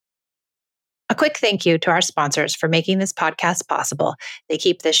quick thank you to our sponsors for making this podcast possible. They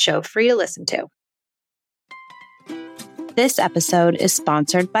keep this show free to listen to. This episode is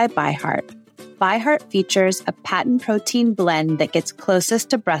sponsored by ByHeart. ByHeart features a patent protein blend that gets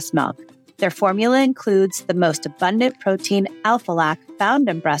closest to breast milk. Their formula includes the most abundant protein, alpha-lac, found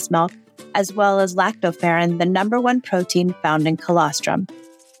in breast milk, as well as lactoferrin, the number one protein found in colostrum.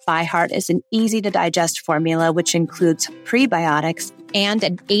 ByHeart is an easy-to-digest formula which includes prebiotics and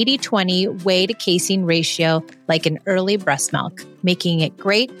an 80-20 whey to casein ratio like in early breast milk, making it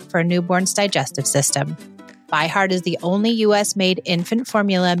great for a newborn's digestive system. ByHeart is the only U.S.-made infant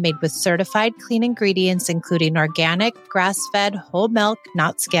formula made with certified clean ingredients, including organic, grass-fed, whole milk,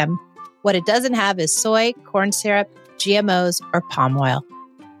 not skim. What it doesn't have is soy, corn syrup, GMOs, or palm oil.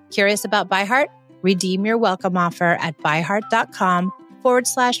 Curious about ByHeart? Redeem your welcome offer at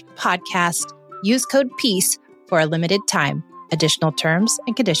byheart.com/podcast. Use code PEACE for a limited time. Additional terms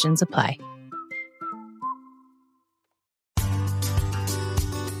and conditions apply.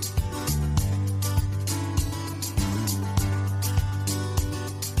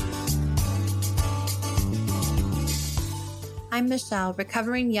 I'm Michelle,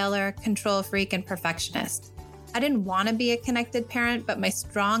 recovering yeller, control freak, and perfectionist. I didn't want to be a connected parent, but my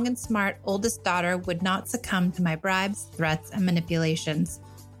strong and smart oldest daughter would not succumb to my bribes, threats, and manipulations.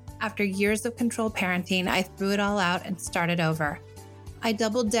 After years of control parenting, I threw it all out and started over. I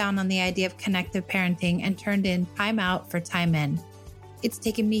doubled down on the idea of connected parenting and turned in time out for time in. It's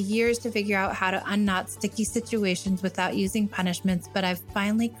taken me years to figure out how to unknot sticky situations without using punishments, but I've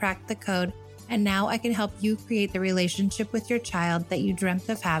finally cracked the code, and now I can help you create the relationship with your child that you dreamt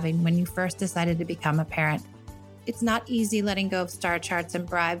of having when you first decided to become a parent. It's not easy letting go of star charts and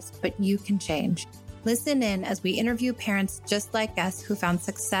bribes, but you can change. Listen in as we interview parents just like us who found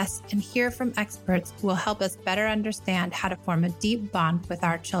success and hear from experts who will help us better understand how to form a deep bond with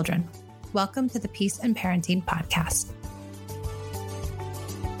our children. Welcome to the Peace and Parenting Podcast.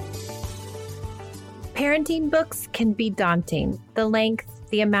 Parenting books can be daunting. The length,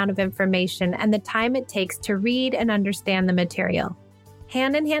 the amount of information, and the time it takes to read and understand the material.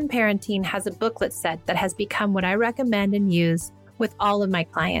 Hand in Hand Parenting has a booklet set that has become what I recommend and use with all of my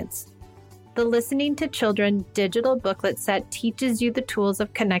clients. The Listening to Children digital booklet set teaches you the tools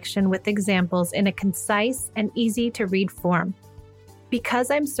of connection with examples in a concise and easy to read form.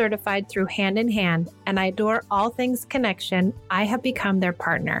 Because I'm certified through Hand in Hand and I adore all things connection, I have become their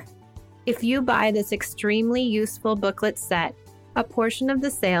partner. If you buy this extremely useful booklet set, a portion of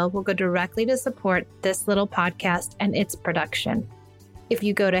the sale will go directly to support this little podcast and its production. If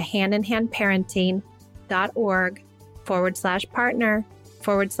you go to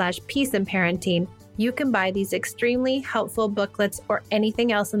handinhandparenting.org/partner/peace and parenting, you can buy these extremely helpful booklets or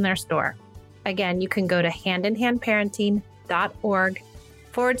anything else in their store. Again, you can go to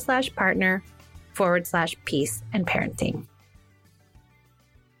handinhandparenting.org/partner/peace and parenting.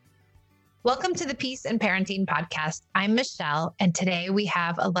 Welcome to the Peace and Parenting Podcast. I'm Michelle, and today we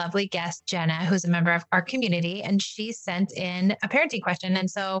have a lovely guest, Jenna, who's a member of our community, and she sent in a parenting question. And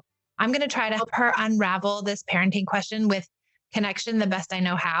so I'm going to try to help her unravel this parenting question with connection the best I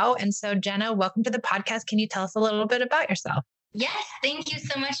know how. And so, Jenna, welcome to the podcast. Can you tell us a little bit about yourself? Yes, thank you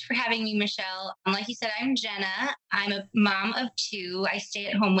so much for having me, Michelle. Like you said, I'm Jenna. I'm a mom of two. I stay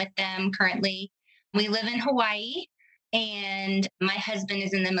at home with them currently. We live in Hawaii. And my husband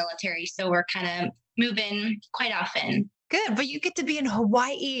is in the military, so we're kind of moving quite often. Good, but you get to be in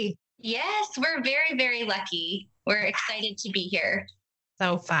Hawaii. Yes, we're very, very lucky. We're excited to be here.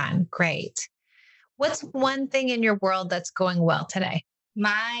 So fun. Great. What's one thing in your world that's going well today?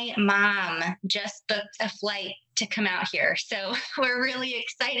 My mom just booked a flight to come out here. So we're really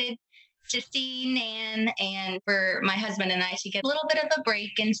excited to see Nan and for my husband and I to get a little bit of a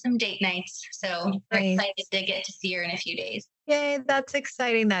break and some date nights. So we're excited to get to see her in a few days. Yay, that's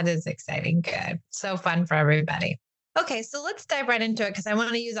exciting. That is exciting. Good. So fun for everybody. Okay, so let's dive right into it because I want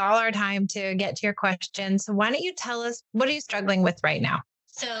to use all our time to get to your questions. So why don't you tell us, what are you struggling with right now?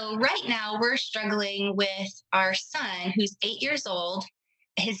 So right now we're struggling with our son who's 8 years old,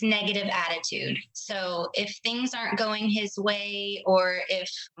 his negative attitude. So if things aren't going his way or if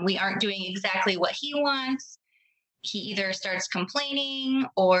we aren't doing exactly what he wants, he either starts complaining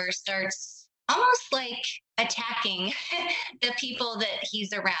or starts almost like attacking the people that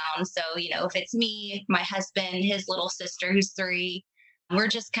he's around. So, if it's me, my husband, his little sister who's 3, we're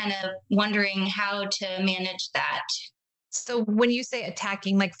just kind of wondering how to manage that. So when you say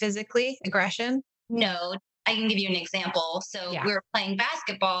attacking, like physically aggression? No, I can give you an example. So we were playing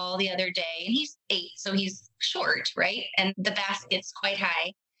basketball the other day and he's 8, so he's short, right? And the basket's quite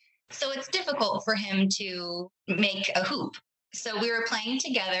high. So it's difficult for him to make a hoop. So we were playing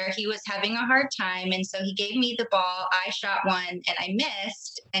together. He was having a hard time. And so he gave me the ball. I shot one and I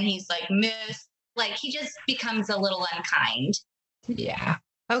missed. And he's like, miss. Like he just becomes a little unkind. Yeah.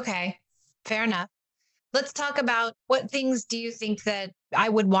 Okay. Fair enough. Let's talk about what things do you think that I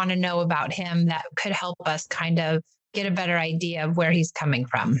would want to know about him that could help us kind of get a better idea of where he's coming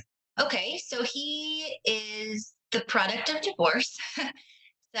from? Okay. So he is the product of divorce.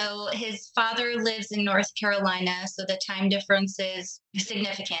 So his father lives in North Carolina. So the time difference is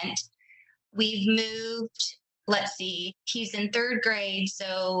significant. We've moved, let's see, he's in third grade.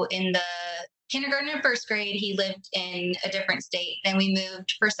 So in the kindergarten and first grade, he lived in a different state. Then we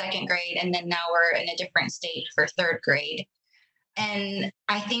moved for second grade. And then now we're in a different state for third grade. And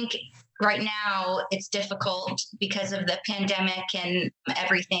I think right now it's difficult because of the pandemic and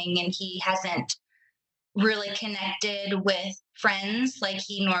everything. And he hasn't really connected with friends like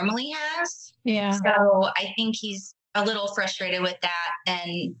he normally has. Yeah. So I think he's a little frustrated with that.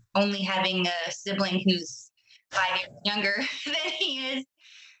 And only having a sibling who's 5 years younger than he is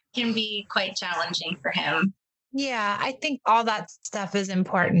can be quite challenging for him. Yeah. I think all that stuff is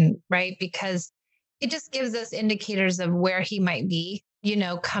important, right? Because it just gives us indicators of where he might be,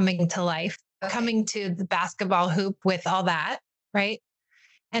 coming to life, coming to the basketball hoop with all that, right?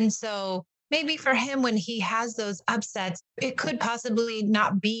 And so maybe for him, when he has those upsets, it could possibly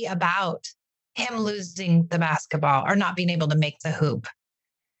not be about him losing the basketball or not being able to make the hoop.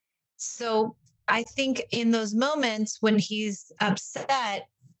 So I think in those moments when he's upset,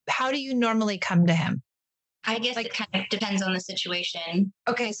 how do you normally come to him? I guess it kind of depends on the situation.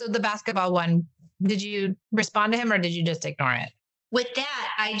 Okay, so the basketball one, did you respond to him or did you just ignore it? With that,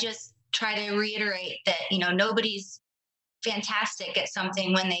 I just try to reiterate that, nobody's fantastic at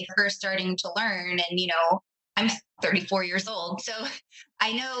something when they first starting to learn. And, I'm 34 years old, so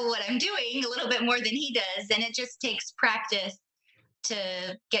I know what I'm doing a little bit more than he does. And it just takes practice to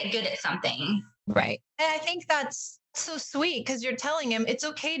get good at something. Right. And I think that's so sweet because you're telling him it's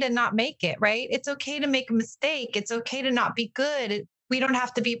okay to not make it, right? It's okay to make a mistake. It's okay to not be good. We don't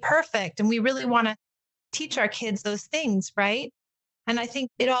have to be perfect. And we really want to teach our kids those things, right? And I think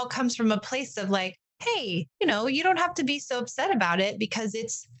it all comes from a place of like, hey, you don't have to be so upset about it because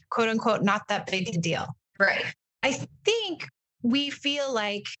it's quote unquote not that big a deal. Right. I think we feel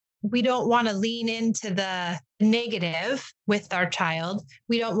like we don't want to lean into the negative with our child.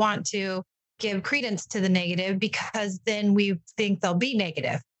 We don't want to give credence to the negative because then we think they'll be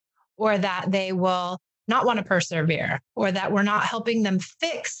negative or that they will not want to persevere or that we're not helping them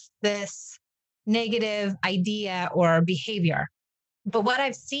fix this negative idea or behavior. But what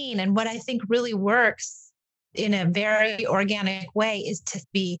I've seen and what I think really works in a very organic way is to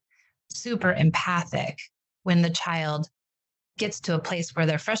be super empathic when the child gets to a place where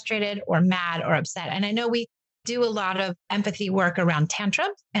they're frustrated or mad or upset. And I know we do a lot of empathy work around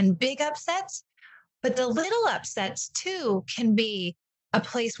tantrums and big upsets, but the little upsets too can be a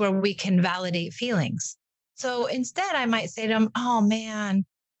place where we can validate feelings. So instead, I might say to them, oh man,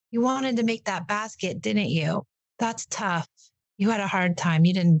 you wanted to make that basket, didn't you? That's tough. You had a hard time.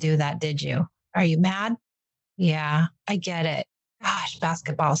 You didn't do that, did you? Are you mad? Yeah, I get it. Gosh,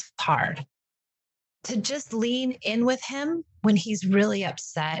 basketball's hard. To just lean in with him when he's really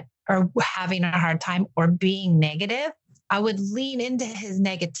upset or having a hard time or being negative, I would lean into his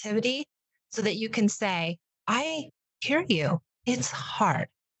negativity so that you can say, I hear you. It's hard.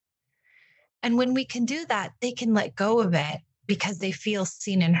 And when we can do that, they can let go of it because they feel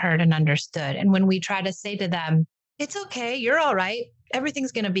seen and heard and understood. And when we try to say to them, it's okay, you're all right,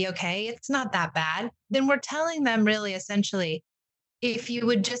 everything's going to be okay, it's not that bad, then we're telling them really essentially, if you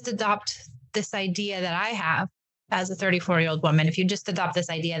would just adopt this idea that I have as a 34-year-old woman, if you just adopt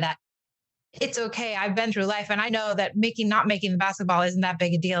this idea that it's okay, I've been through life and I know that not making the basketball isn't that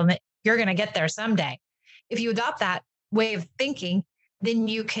big a deal and that you're going to get there someday. If you adopt that way of thinking, then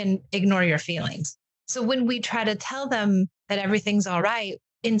you can ignore your feelings. So when we try to tell them that everything's all right,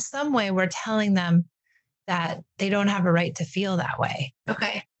 in some way, we're telling them that they don't have a right to feel that way.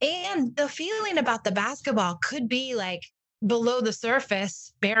 Okay. And the feeling about the basketball could be like below the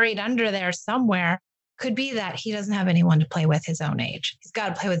surface, buried under there somewhere, could be that he doesn't have anyone to play with his own age. He's got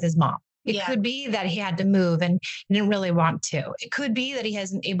to play with his mom. It could be that he had to move and he didn't really want to. It could be that he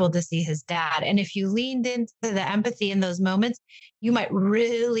hasn't able to see his dad. And if you leaned into the empathy in those moments, you might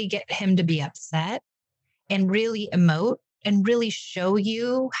really get him to be upset and really emote and really show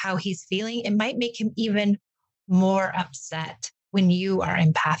you how he's feeling. It might make him even more upset when you are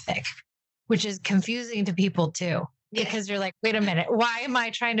empathic, which is confusing to people too, because you're like, wait a minute, why am I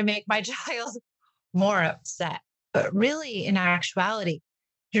trying to make my child more upset? But really, in actuality,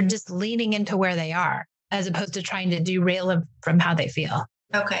 you're just leaning into where they are as opposed to trying to derail them from how they feel.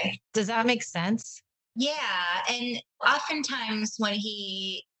 Okay. Does that make sense? Yeah. And oftentimes when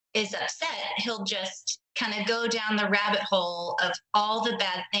he is upset, he'll just kind of go down the rabbit hole of all the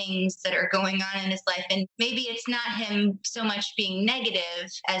bad things that are going on in his life. And maybe it's not him so much being negative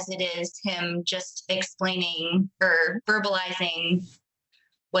as it is him just explaining or verbalizing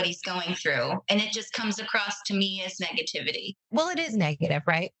what he's going through. And it just comes across to me as negativity. Well, it is negative,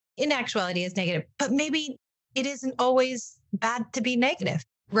 right? In actuality, it's negative, but maybe it isn't always bad to be negative.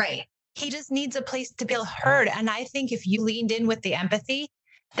 Right. He just needs a place to feel heard. And I think if you leaned in with the empathy,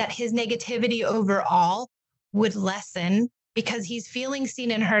 that his negativity overall would lessen because he's feeling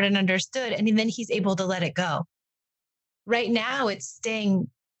seen and heard and understood. And then he's able to let it go. Right now, it's staying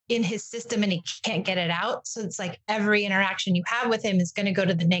in his system and he can't get it out. So it's like every interaction you have with him is going to go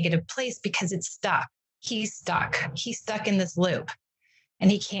to the negative place because it's stuck. He's stuck. He's stuck in this loop and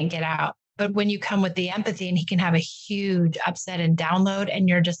he can't get out. But when you come with the empathy and he can have a huge upset and download and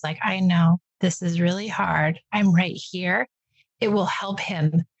you're just like, I know this is really hard. I'm right here. It will help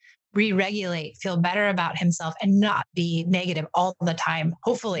him re-regulate, feel better about himself and not be negative all the time,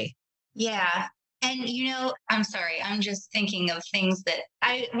 hopefully. Yeah. And, I'm sorry, I'm just thinking of things that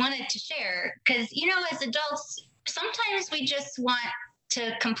I wanted to share because, as adults, sometimes we just want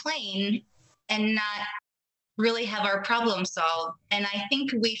to complain and not really have our problem solved. And I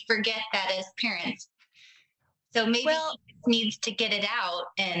think we forget that as parents. So maybe he needs to get it out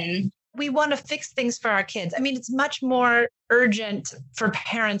and we want to fix things for our kids. I mean, it's much more urgent for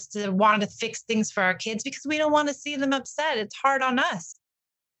parents to want to fix things for our kids because we don't want to see them upset. It's hard on us.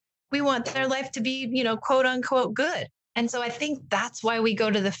 We want their life to be, quote unquote, good. And so I think that's why we go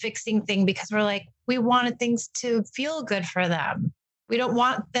to the fixing thing because we're like, we wanted things to feel good for them. We don't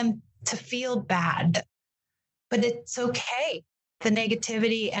want them to feel bad, but it's okay. The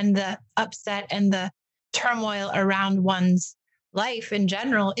negativity and the upset and the turmoil around one's life in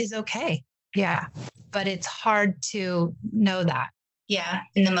general is okay. Yeah. But it's hard to know that. Yeah.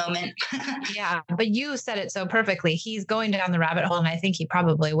 In the moment. Yeah. But you said it so perfectly. He's going down the rabbit hole and I think he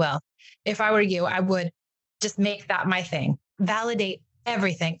probably will. If I were you, I would just make that my thing. Validate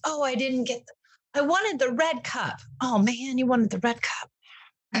everything. Oh, I wanted the red cup. Oh man, you wanted the red cup.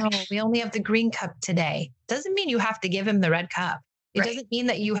 No, we only have the green cup today. Doesn't mean you have to give him the red cup. It doesn't mean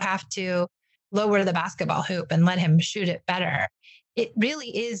that you have to lower the basketball hoop and let him shoot it better. It really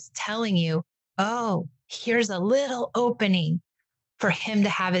is telling you, oh, here's a little opening for him to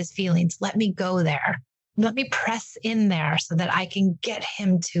have his feelings. Let me go there. Let me press in there so that I can get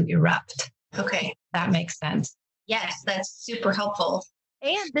him to erupt. Okay. That makes sense. Yes, that's super helpful.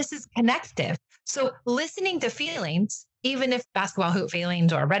 And this is connective. So listening to feelings, even if basketball hoop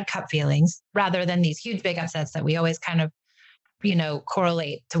feelings or red cup feelings, rather than these huge big upsets that we always kind of,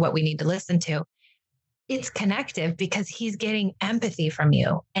 correlate to what we need to listen to, it's connective because he's getting empathy from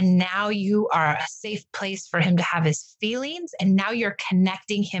you. And now you are a safe place for him to have his feelings. And now you're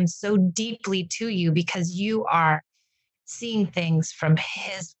connecting him so deeply to you because you are seeing things from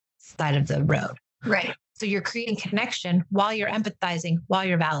his side of the road. Right. So you're creating connection while you're empathizing, while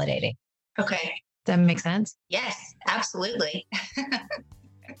you're validating. Okay. Does that make sense? Yes, absolutely.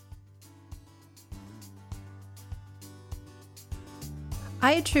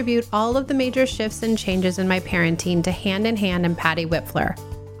 I attribute all of the major shifts and changes in my parenting to Hand in Hand and Patty Whipfler.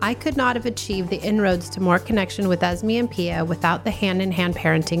 I could not have achieved the inroads to more connection with Esme and Pia without the Hand in Hand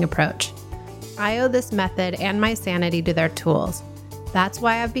parenting approach. I owe this method and my sanity to their tools. That's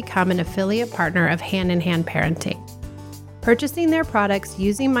why I've become an affiliate partner of Hand in Hand Parenting. Purchasing their products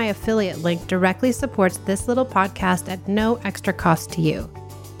using my affiliate link directly supports this little podcast at no extra cost to you.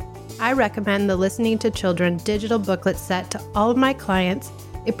 I recommend the Listening to Children digital booklet set to all of my clients.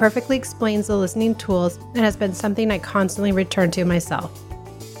 It perfectly explains the listening tools and has been something I constantly return to myself.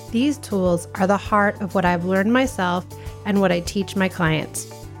 These tools are the heart of what I've learned myself and what I teach my clients.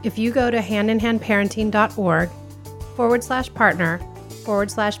 If you go to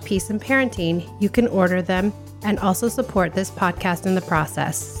handinhandparenting.org/partner/peace and parenting, you can order them and also support this podcast in the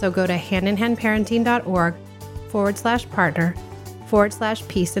process. So go to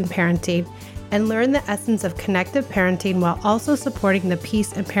handinhandparenting.org/partner/peace and parenting and learn the essence of connective parenting while also supporting the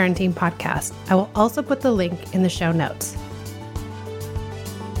Peace and Parenting podcast. I will also put the link in the show notes.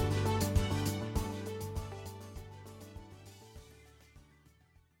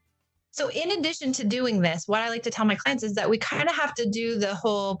 So in addition to doing this, what I like to tell my clients is that we kind of have to do the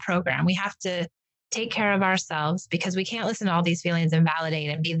whole program. We have to take care of ourselves because we can't listen to all these feelings and validate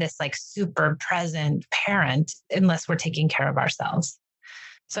and be this like super present parent unless we're taking care of ourselves.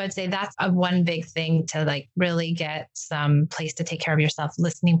 So I'd say that's a one big thing to like really get some place to take care of yourself.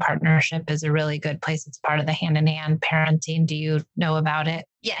 Listening partnership is a really good place. It's part of the hand in hand parenting. Do you know about it?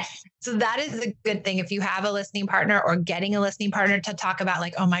 Yes. So that is a good thing. If you have a listening partner or getting a listening partner to talk about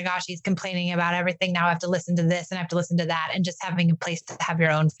like, oh my gosh, he's complaining about everything. Now I have to listen to this and I have to listen to that. And just having a place to have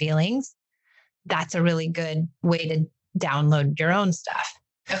your own feelings. That's a really good way to download your own stuff.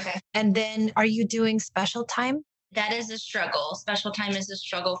 Okay. And then are you doing special time? That is a struggle. Special time is a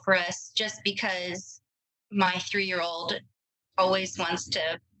struggle for us just because my 3-year-old always wants to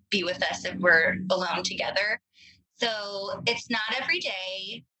be with us if we're alone together. So it's not every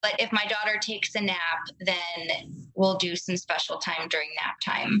day, but if my daughter takes a nap, then we'll do some special time during nap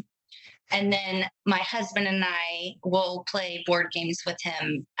time. And then my husband and I will play board games with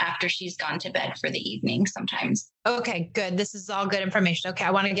him after she's gone to bed for the evening sometimes. Okay, good. This is all good information. Okay,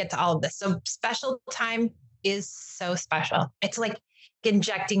 I want to get to all of this. So special time is so special. It's like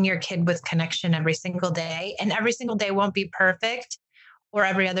injecting your kid with connection every single day, and every single day won't be perfect, or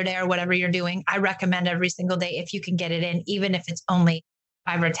every other day or whatever you're doing. I recommend every single day if you can get it in, even if it's only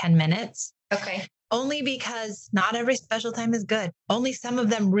 5 or 10 minutes. Okay. Only because not every special time is good. Only some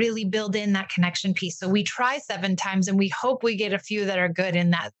of them really build in that connection piece. So we try 7 times and we hope we get a few that are good in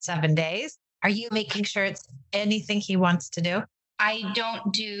that 7 days. Are you making sure it's anything he wants to do? I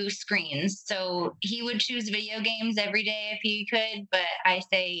don't do screens. So he would choose video games every day if he could, but I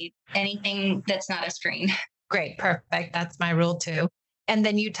say anything that's not a screen. Great. Perfect. That's my rule too. And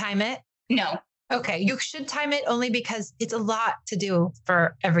then you time it? No. Okay. You should time it only because it's a lot to do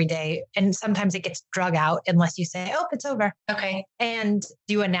for every day. And sometimes it gets drug out unless you say, oh, it's over. Okay. And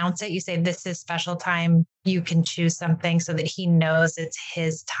you announce it. You say, this is special time. You can choose something so that he knows it's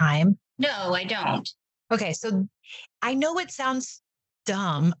his time. No, I don't. Okay. So I know it sounds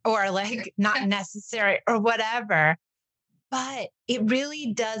dumb or like not necessary or whatever, but it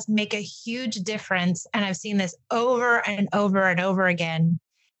really does make a huge difference. And I've seen this over and over and over again.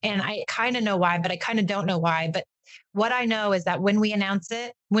 And I kind of know why, but I kind of don't know why. But what I know is that when we announce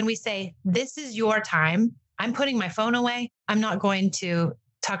it, when we say, this is your time, I'm putting my phone away. I'm not going to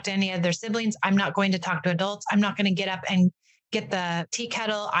talk to any other siblings. I'm not going to talk to adults. I'm not going to get up and get the tea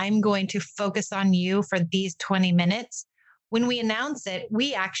kettle. I'm going to focus on you for these 20 minutes. When we announce it,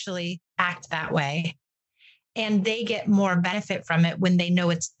 we actually act that way. And they get more benefit from it when they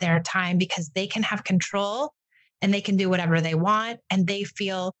know it's their time because they can have control and they can do whatever they want. And they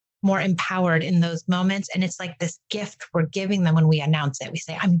feel more empowered in those moments. And it's like this gift we're giving them when we announce it. We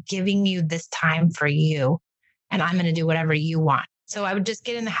say, I'm giving you this time for you and I'm going to do whatever you want. So I would just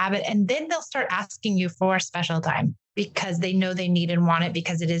get in the habit and then they'll start asking you for special time because they know they need and want it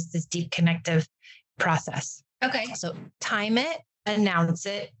because it is this deep connective process. Okay. So time it, announce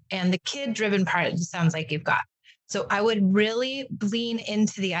it, and the kid-driven part, it sounds like you've got. So I would really lean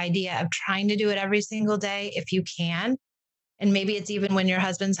into the idea of trying to do it every single day if you can. And maybe it's even when your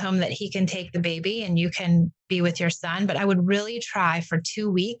husband's home that he can take the baby and you can be with your son. But I would really try for 2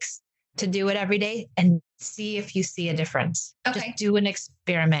 weeks to do it every day and see if you see a difference. Okay. Just do an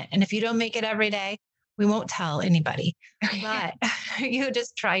experiment. And if you don't make it every day, we won't tell anybody, but you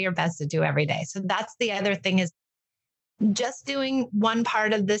just try your best to do every day. So that's the other thing is just doing one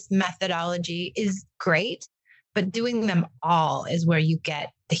part of this methodology is great, but doing them all is where you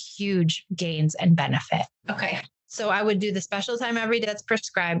get the huge gains and benefit. Okay. So I would do the special time every day that's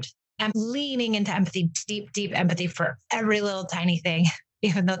prescribed. I'm leaning into empathy, deep, deep empathy for every little tiny thing,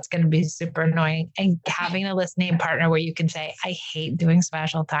 even though it's going to be super annoying. And having a listening partner where you can say, I hate doing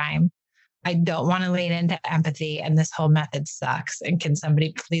special time. I don't want to lean into empathy and this whole method sucks. And can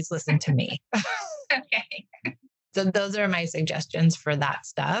somebody please listen to me? Okay. So those are my suggestions for that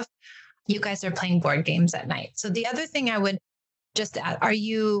stuff. You guys are playing board games at night. So the other thing I would just add, are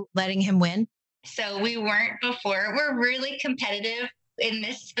you letting him win? So we weren't before. We're really competitive in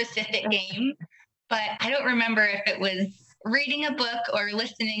this specific game, but I don't remember if it was reading a book or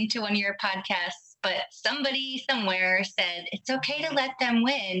listening to one of your podcasts, but somebody somewhere said, it's okay to let them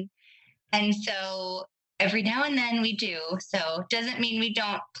win. And so every now and then we do. So doesn't mean we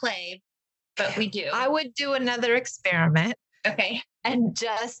don't play, but we do. I would do another experiment. Okay. And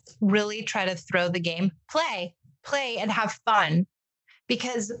just really try to throw the game, play and have fun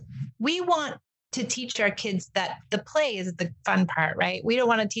because we want to teach our kids that the play is the fun part, right? We don't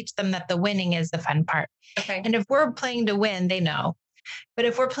want to teach them that the winning is the fun part. Okay. And if we're playing to win, they know. But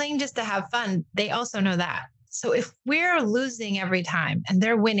if we're playing just to have fun, they also know that. So if we're losing every time and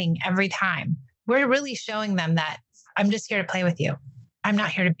they're winning every time, we're really showing them that I'm just here to play with you. I'm not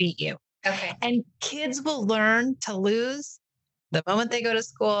here to beat you. Okay. And kids will learn to lose the moment they go to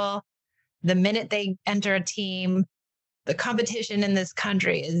school, the minute they enter a team. the competition in this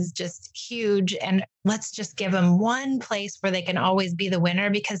country is just huge. And let's just give them one place where they can always be the winner,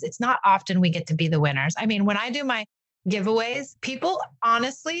 because it's not often we get to be the winners. I mean, when I do my giveaways, people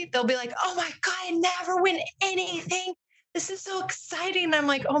honestly, they'll be like, oh my God, I never win anything. This is so exciting. I'm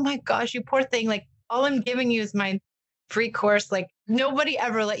like, oh my gosh, you poor thing. Like, all I'm giving you is my free course. Like, nobody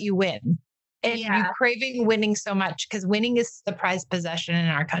ever let you win. And you craving winning so much, because winning is the prized possession in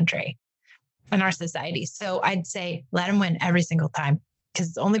our country, in our society. So I'd say let him win every single time, because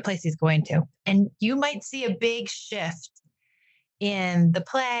it's the only place he's going to. And you might see a big shift in the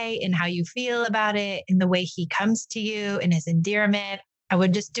play, in how you feel about it, in the way he comes to you, in his endearment. I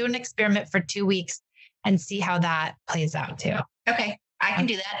would just do an experiment for 2 weeks and see how that plays out too. Okay. I can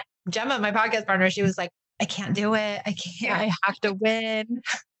do that. Gemma, my podcast partner, she was like, I can't do it. I can't. I have to win.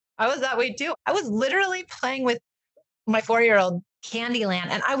 I was that way too. I was literally playing with my 4-year-old Candyland,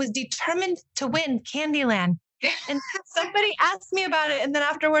 and I was determined to win Candyland. And somebody asked me about it. And then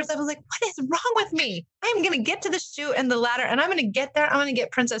afterwards, I was like, what is wrong with me? I'm going to get to the chute and the ladder, and I'm going to get there. I'm going to get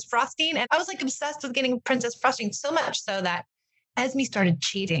Princess Frosting. And I was like obsessed with getting Princess Frosting, so much so that Esme started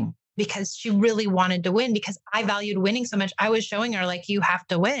cheating because she really wanted to win, because I valued winning so much. I was showing her, like, you have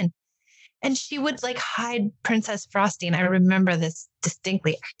to win. And she would like hide Princess Frosting. I remember this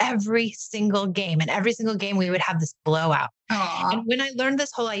distinctly. Every single game, and every single game we would have this blowout. Aww. And when I learned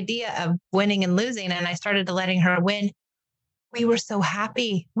this whole idea of winning and losing, and I started to letting her win, we were so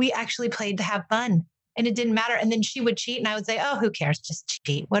happy. We actually played to have fun, and it didn't matter. And then she would cheat, and I would say, oh, who cares? Just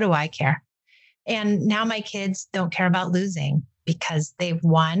cheat. What do I care? And now my kids don't care about losing, because they've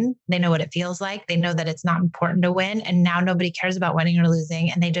won. They know what it feels like. They know that it's not important to win. And now nobody cares about winning or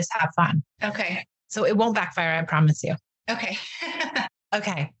losing, and they just have fun. Okay. So it won't backfire, I promise you. Okay.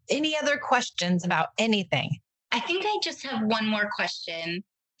 Okay. Any other questions about anything? I think I just have one more question.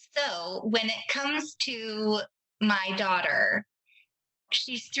 So when it comes to my daughter,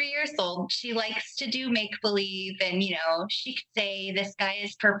 she's 3 years old. She likes to do make believe, and, she could say the sky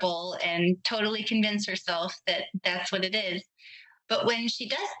is purple and totally convince herself that that's what it is. But when she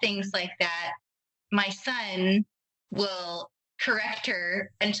does things like that, my son will correct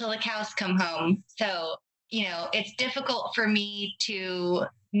her until the cows come home. So, it's difficult for me to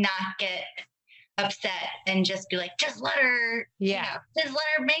not get upset and just be like, just let her, just let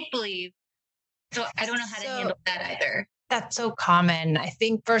her make believe. So I don't know how to handle that either. That's so common. I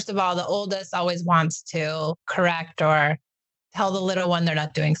think, first of all, the oldest always wants to correct or tell the little one they're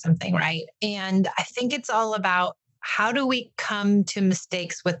not doing something right. And I think it's all about, how do we come to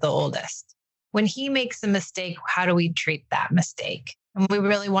mistakes with the oldest? When he makes a mistake, how do we treat that mistake? And we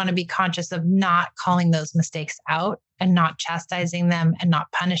really want to be conscious of not calling those mistakes out, and not chastising them, and not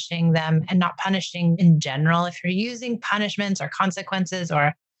punishing them, and not punishing in general. If you're using punishments or consequences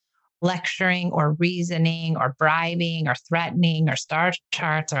or lecturing or reasoning or bribing or threatening or star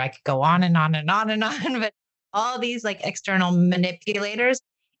charts, or I could go on and on and on and on, but all these like external manipulators,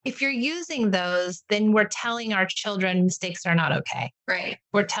 if you're using those, then we're telling our children mistakes are not okay. Right.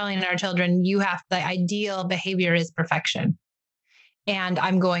 We're telling our children, the ideal behavior is perfection. And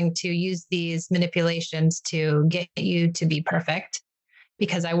I'm going to use these manipulations to get you to be perfect,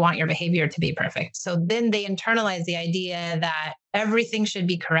 because I want your behavior to be perfect. So then they internalize the idea that everything should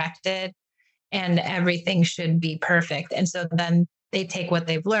be corrected and everything should be perfect. And so then they take what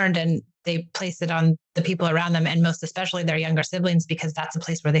they've learned and they place it on the people around them, and most especially their younger siblings, because that's a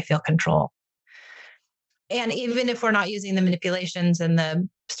place where they feel control. And even if we're not using the manipulations and the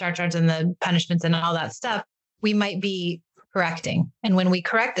star charts and the punishments and all that stuff, we might be correcting. And when we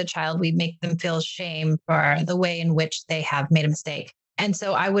correct the child, we make them feel shame for the way in which they have made a mistake. And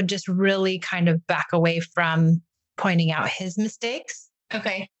so I would just really kind of back away from pointing out his mistakes.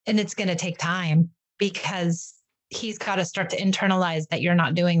 Okay. And it's going to take time, because he's got to start to internalize that you're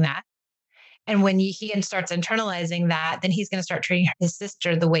not doing that. And when he starts internalizing that, then he's going to start treating his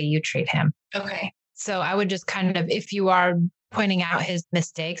sister the way you treat him. Okay. So I would just kind of, if you are pointing out his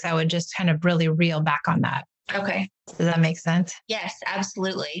mistakes, I would just kind of really reel back on that. Okay. Does that make sense? Yes,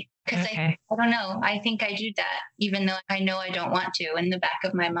 absolutely. Because Okay. I don't know. I think I do that, even though I know I don't want to. In the back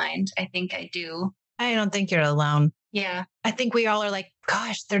of my mind, I think I do. I don't think you're alone. Yeah. I think we all are like,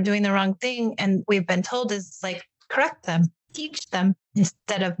 gosh, they're doing the wrong thing. And we've been told is like, correct them, teach them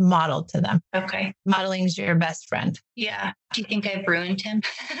instead of model to them. Okay. Modeling is your best friend. Yeah. Do you think I've ruined him?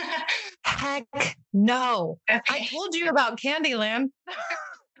 Heck no. Okay. I told you about Candyland.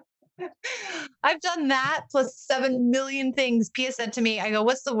 I've done that plus 7 million things. Pia said to me, I go,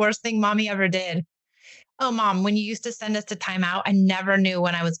 what's the worst thing mommy ever did? Oh, Mom, when you used to send us to timeout, I never knew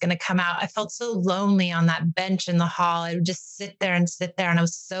when I was going to come out. I felt so lonely on that bench in the hall. I would just sit there. And I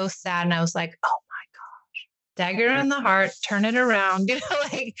was so sad. And I was like, oh my gosh, dagger in the heart, turn it around,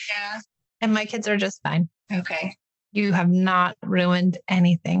 Yeah. And my kids are just fine. Okay. You have not ruined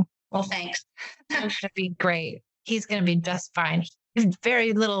anything. Well, thanks. It's going to be great. He's going to be just fine.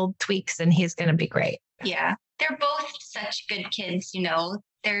 Very little tweaks and he's going to be great. Yeah. They're both such good kids,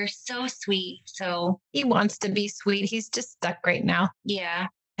 They're so sweet. So he wants to be sweet. He's just stuck right now. Yeah.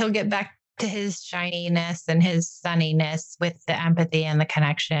 He'll get back to his shininess and his sunniness with the empathy and the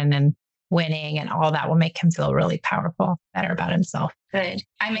connection and winning, and all that will make him feel really powerful, better about himself. Good.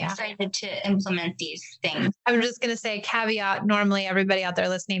 I'm excited to implement these things. I'm just going to say a caveat. Normally, everybody out there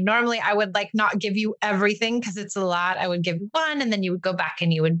listening, I would not give you everything because it's a lot. I would give you one, and then you would go back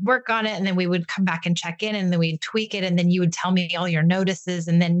and you would work on it. And then we would come back and check in, and then we'd tweak it. And then you would tell me all your notices.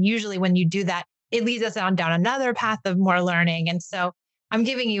 And then usually when you do that, it leads us down another path of more learning. And so I'm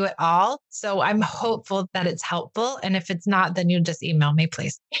giving you it all. So I'm hopeful that it's helpful. And if it's not, then you just email me,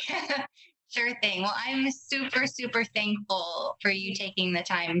 please. Sure thing. Well, I'm super, super thankful for you taking the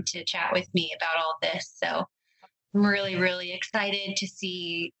time to chat with me about all this. So I'm really, really excited to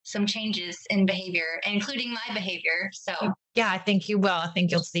see some changes in behavior, including my behavior. So yeah, I think you will. I think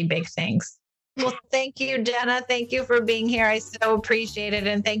you'll see big things. Well, thank you, Jenna. Thank you for being here. I so appreciate it.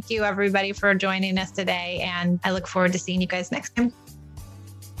 And thank you, everybody, for joining us today. And I look forward to seeing you guys next time.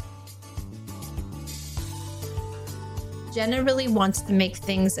 Jenna really wants to make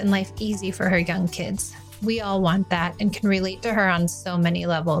things in life easy for her young kids. We all want that and can relate to her on so many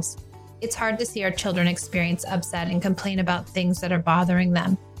levels. It's hard to see our children experience upset and complain about things that are bothering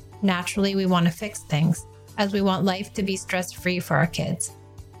them. Naturally, we want to fix things, as we want life to be stress-free for our kids.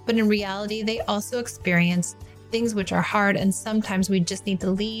 But in reality, they also experience things which are hard, and sometimes we just need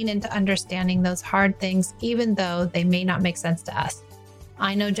to lean into understanding those hard things, even though they may not make sense to us.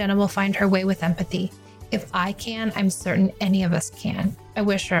 I know Jenna will find her way with empathy. If I can, I'm certain any of us can. I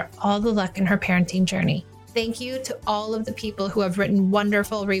wish her all the luck in her parenting journey. Thank you to all of the people who have written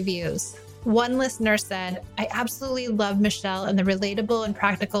wonderful reviews. One listener said, I absolutely love Michelle and the relatable and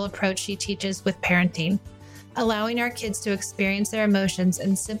practical approach she teaches with parenting. Allowing our kids to experience their emotions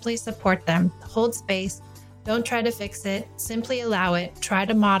and simply support them. Hold space. Don't try to fix it. Simply allow it. Try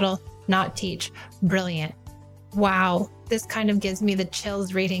to model, not teach. Brilliant. Wow, this kind of gives me the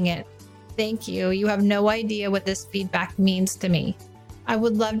chills reading it. Thank you. You have no idea what this feedback means to me. I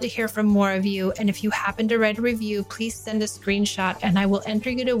would love to hear from more of you. And if you happen to write a review, please send a screenshot and I will enter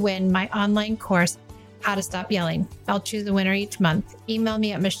you to win my online course, How to Stop Yelling. I'll choose a winner each month. Email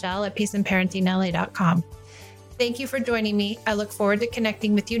me at michelle@peaceandparentingla.com. Thank you for joining me. I look forward to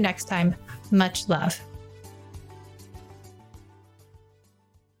connecting with you next time. Much love.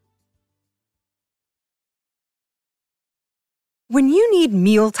 When you need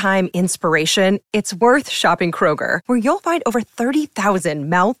mealtime inspiration, it's worth shopping Kroger, where you'll find over 30,000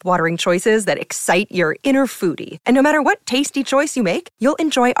 mouth-watering choices that excite your inner foodie. And no matter what tasty choice you make, you'll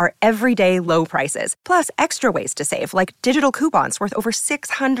enjoy our everyday low prices, plus extra ways to save, like digital coupons worth over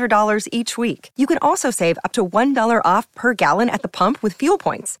 $600 each week. You can also save up to $1 off per gallon at the pump with fuel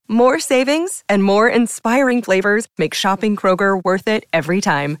points. More savings and more inspiring flavors make shopping Kroger worth it every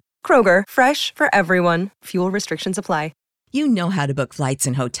time. Kroger, fresh for everyone. Fuel restrictions apply. You know how to book flights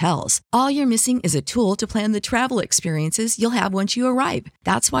and hotels. All you're missing is a tool to plan the travel experiences you'll have once you arrive.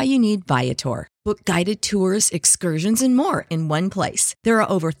 That's why you need Viator. Book guided tours, excursions, and more in one place. There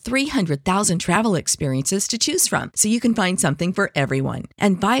are over 300,000 travel experiences to choose from, so you can find something for everyone.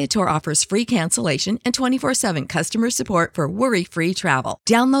 And Viator offers free cancellation and 24/7 customer support for worry-free travel.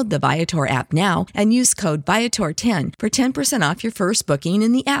 Download the Viator app now and use code Viator10 for 10% off your first booking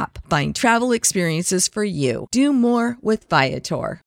in the app. Find travel experiences for you. Do more with Viator.